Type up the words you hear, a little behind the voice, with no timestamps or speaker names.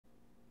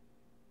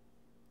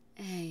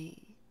Hey,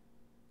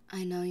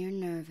 I know you're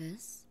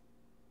nervous,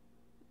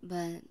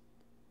 but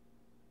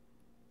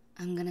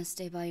I'm gonna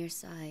stay by your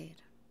side,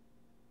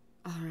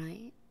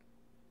 alright?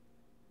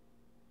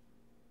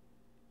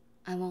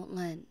 I won't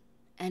let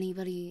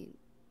anybody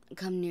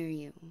come near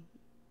you,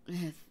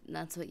 if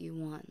that's what you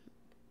want.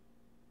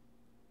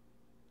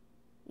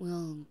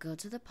 We'll go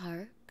to the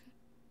park,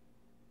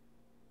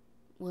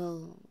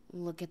 we'll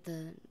look at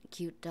the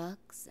cute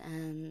ducks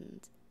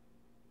and,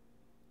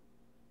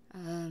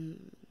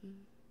 um,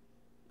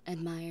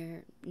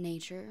 admire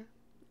nature,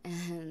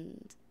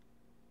 and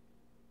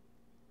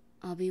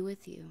I'll be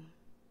with you.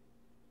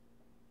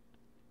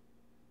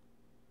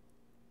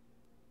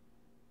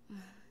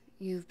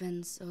 You've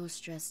been so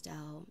stressed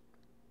out.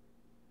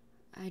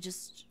 I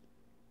just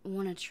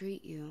want to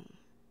treat you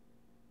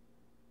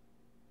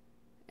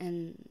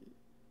and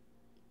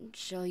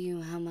show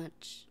you how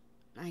much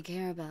I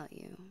care about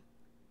you.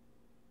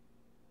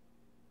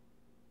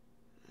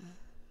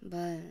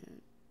 But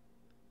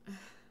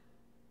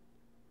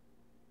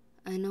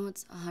I know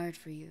it's hard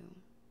for you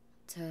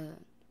to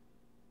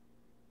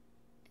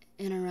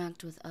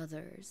interact with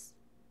others.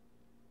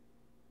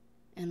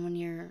 And when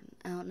you're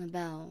out and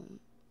about,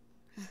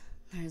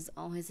 there's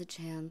always a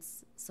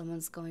chance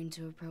someone's going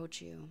to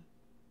approach you.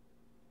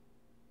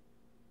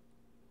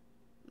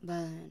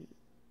 But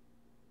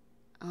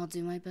I'll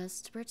do my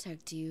best to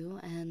protect you,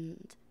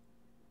 and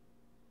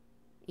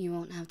you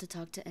won't have to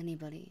talk to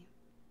anybody.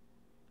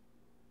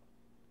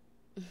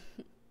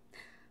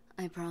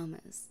 I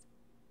promise.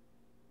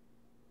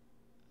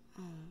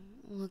 Oh,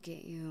 look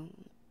at you.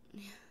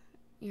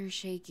 You're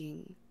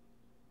shaking.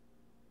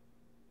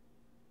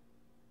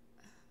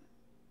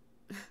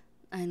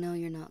 I know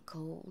you're not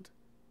cold.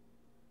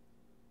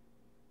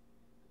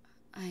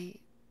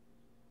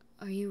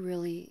 Are you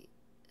really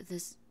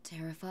this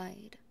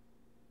terrified?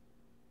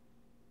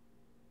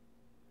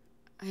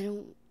 I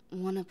don't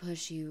want to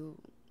push you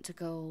to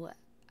go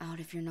out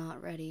if you're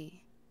not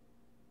ready.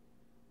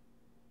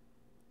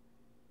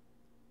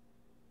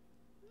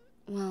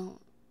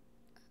 Well,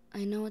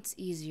 I know it's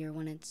easier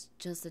when it's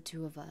just the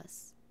two of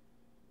us.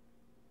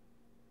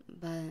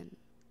 But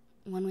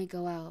when we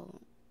go out,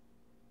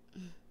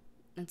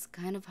 it's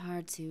kind of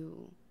hard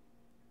to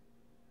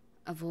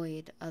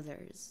avoid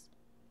others.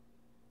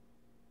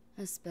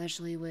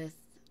 Especially with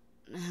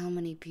how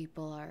many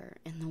people are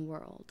in the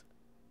world.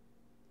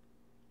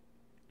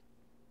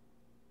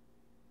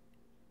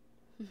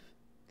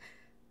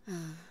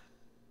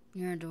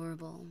 You're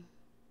adorable.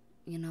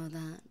 You know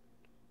that.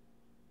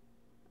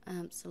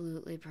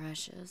 Absolutely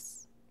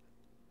precious.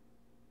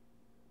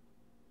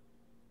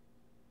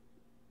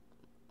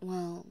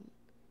 Well,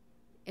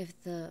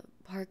 if the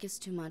park is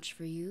too much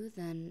for you,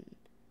 then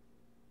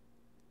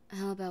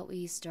how about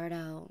we start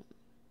out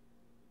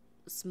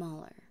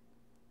smaller?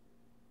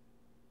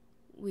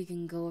 We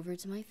can go over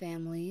to my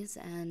family's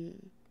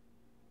and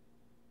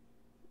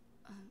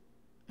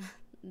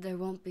there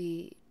won't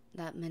be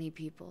that many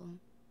people.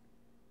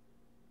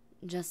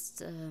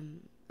 Just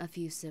a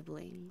few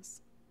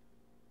siblings.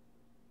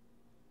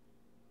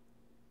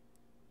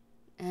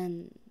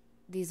 And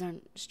these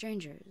aren't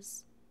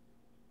strangers.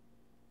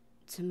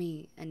 To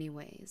me,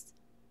 anyways.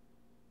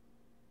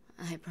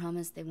 I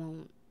promise they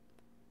won't.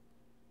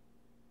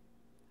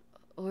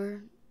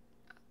 Or,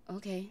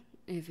 okay,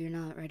 if you're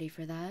not ready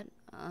for that,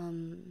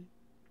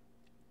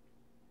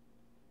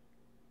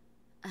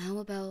 how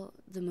about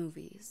the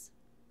movies?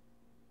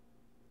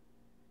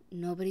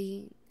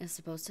 Nobody is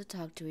supposed to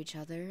talk to each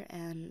other,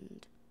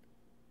 and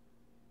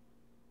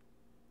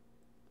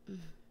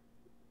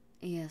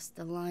yes,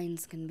 the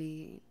lines can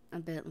be a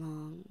bit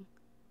long.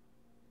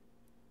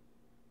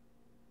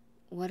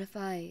 What if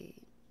I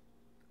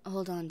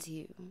hold on to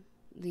you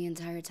the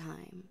entire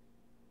time?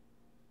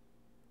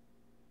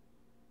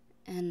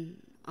 And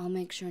I'll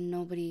make sure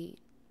nobody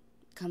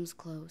comes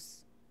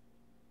close.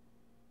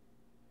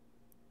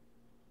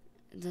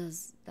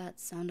 Does that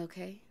sound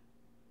okay?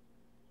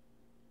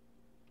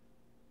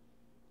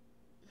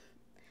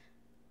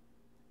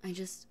 I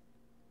just...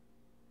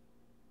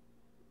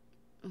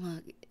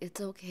 Look,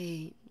 it's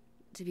okay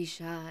to be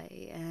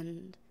shy,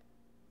 and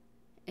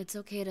it's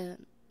okay to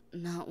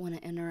not want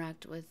to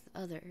interact with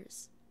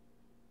others.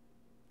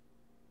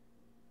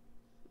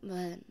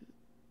 But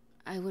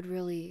I would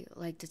really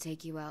like to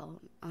take you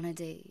out on a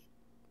date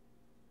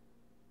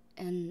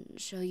and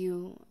show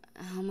you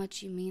how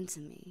much you mean to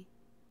me.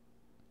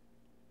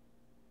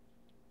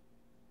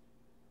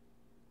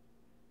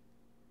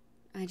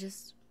 I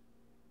just...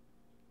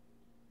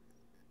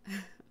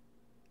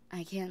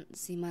 I can't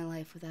see my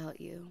life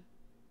without you.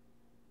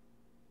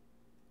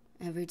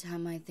 Every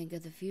time I think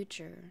of the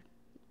future,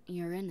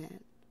 you're in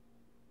it.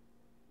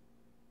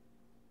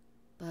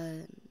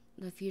 But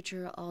the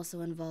future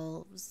also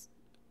involves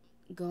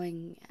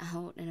going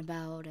out and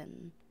about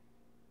and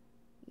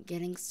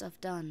getting stuff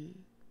done.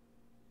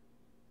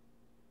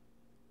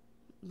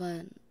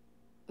 But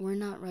we're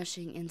not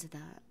rushing into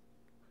that.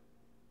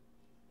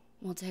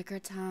 We'll take our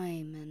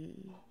time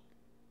and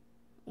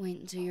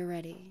wait until you're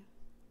ready.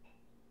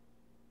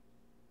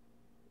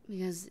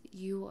 Because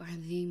you are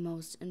the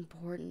most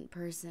important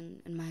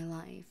person in my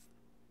life.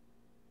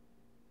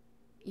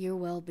 Your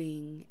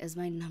well-being is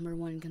my number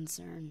one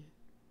concern.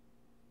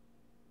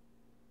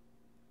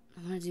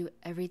 I want to do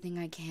everything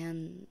I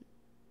can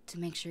to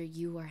make sure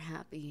you are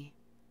happy.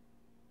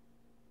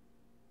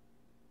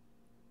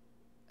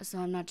 So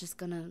I'm not just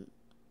gonna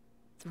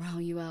throw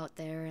you out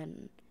there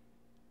and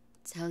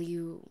tell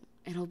you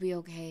it'll be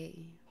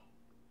okay.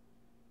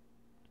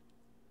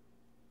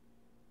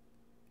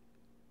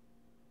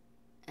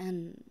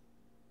 And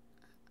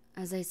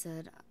as I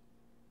said,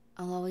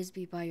 I'll always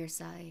be by your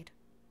side.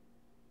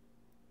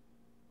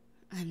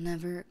 I'm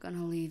never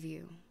gonna leave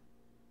you.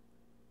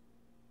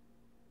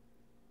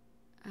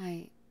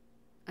 I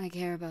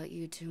care about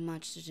you too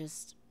much to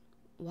just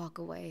walk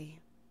away.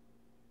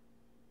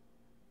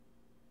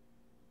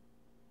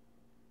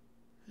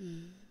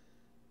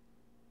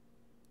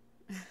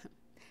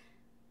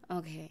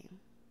 Okay.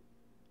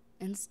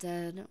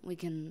 Instead, we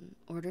can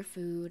order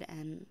food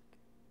and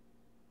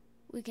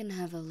we can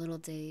have a little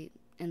date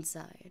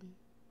inside.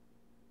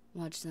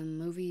 Watch some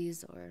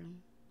movies or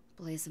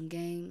play some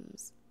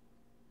games.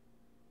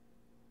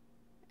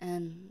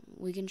 And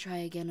we can try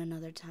again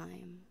another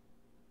time.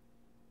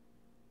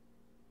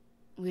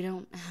 We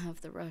don't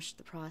have to rush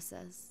the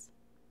process.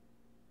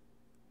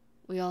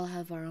 We all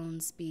have our own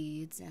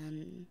speeds,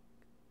 and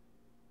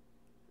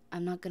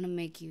I'm not gonna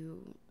make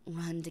you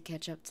run to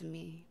catch up to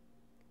me.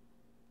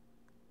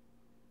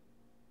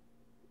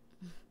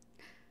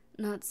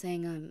 Not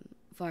saying I'm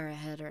far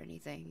ahead or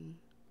anything.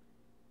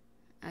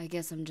 I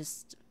guess I'm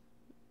just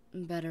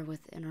better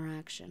with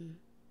interaction.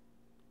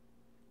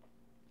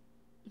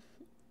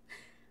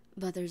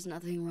 But there's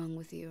nothing wrong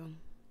with you.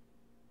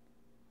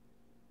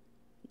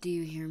 Do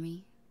you hear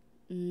me?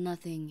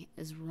 Nothing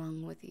is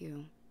wrong with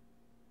you.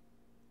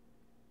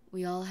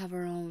 We all have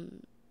our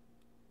own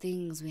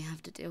things we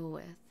have to deal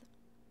with.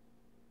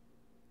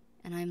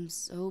 And I'm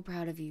so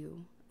proud of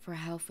you for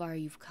how far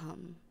you've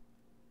come.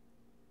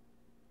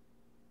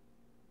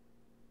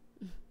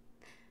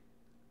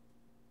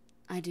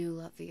 I do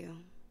love you.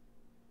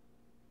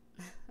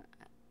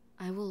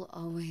 I will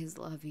always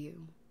love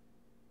you.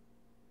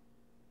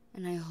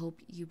 And I hope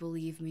you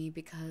believe me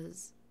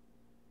because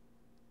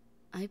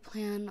I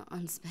plan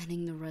on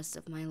spending the rest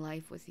of my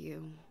life with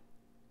you.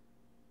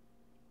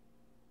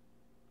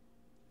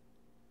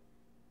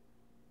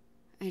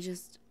 I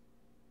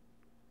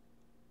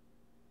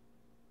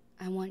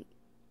want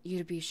you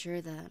to be sure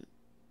that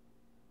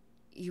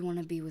you want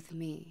to be with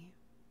me.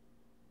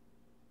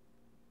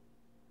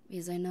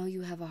 Because I know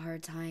you have a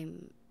hard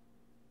time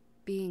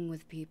being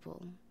with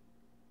people.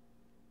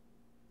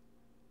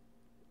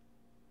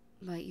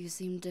 But you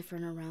seem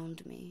different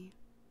around me.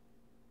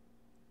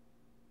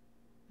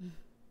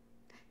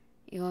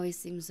 You always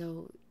seem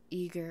so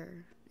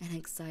eager and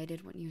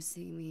excited when you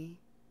see me.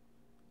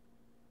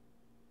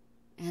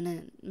 And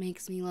it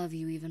makes me love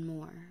you even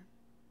more.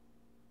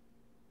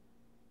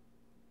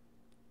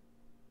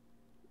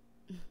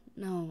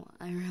 No,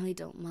 I really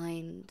don't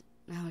mind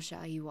how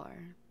shy you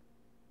are.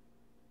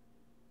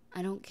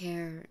 I don't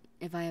care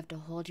if I have to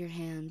hold your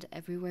hand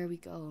everywhere we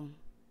go.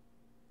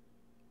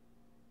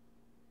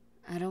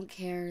 I don't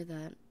care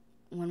that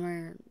when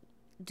we're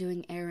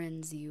doing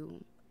errands,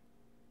 you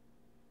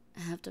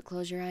have to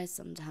close your eyes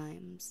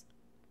sometimes.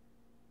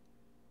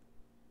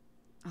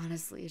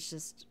 Honestly, it's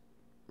just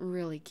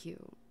really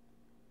cute.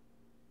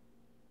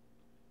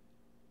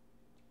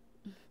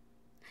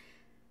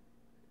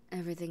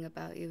 Everything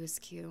about you is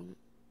cute.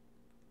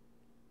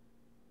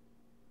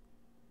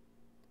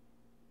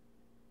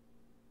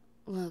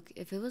 Look,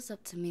 if it was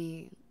up to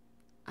me,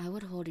 I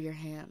would hold your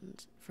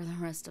hand for the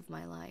rest of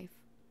my life.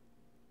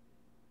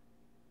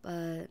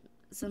 But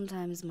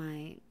sometimes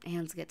my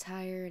hands get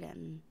tired,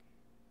 and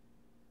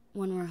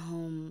when we're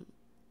home,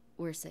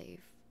 we're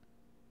safe.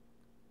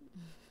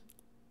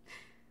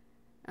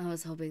 I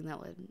was hoping that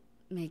would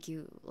make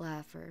you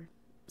laugh or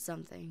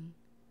something.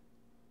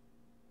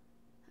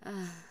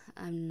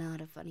 I'm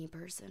not a funny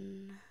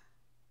person.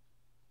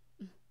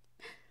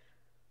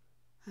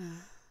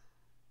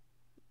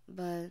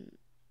 But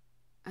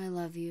I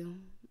love you,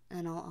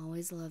 and I'll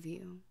always love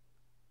you.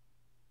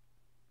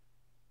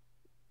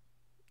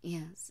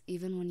 Yes,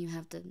 even when you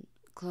have to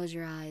close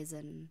your eyes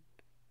and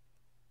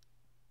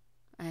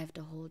I have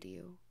to hold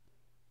you.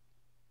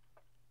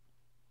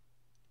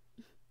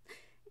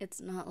 It's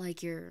not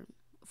like you're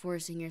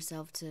forcing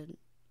yourself to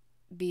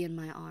be in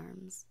my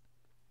arms.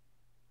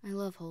 I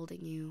love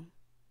holding you.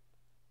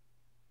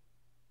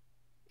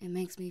 It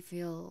makes me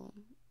feel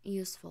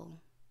useful.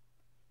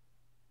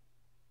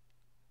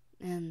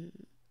 And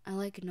I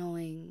like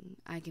knowing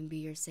I can be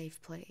your safe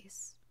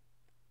place.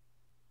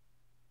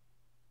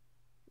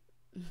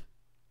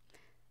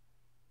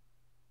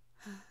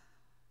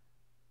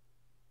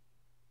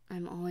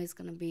 I'm always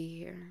gonna be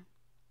here.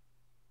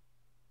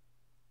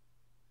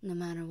 No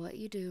matter what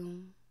you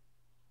do,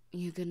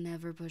 you could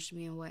never push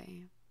me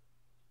away.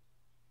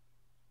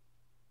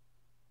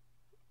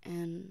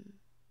 And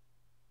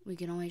we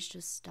can always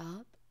just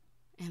stop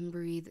and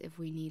breathe if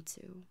we need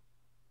to.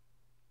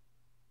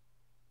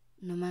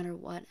 No matter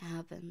what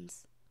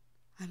happens,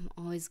 I'm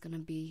always gonna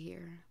be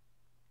here.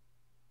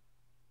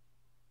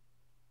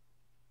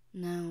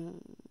 Now,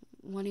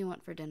 what do you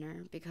want for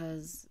dinner?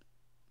 Because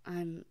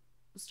I'm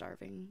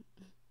starving.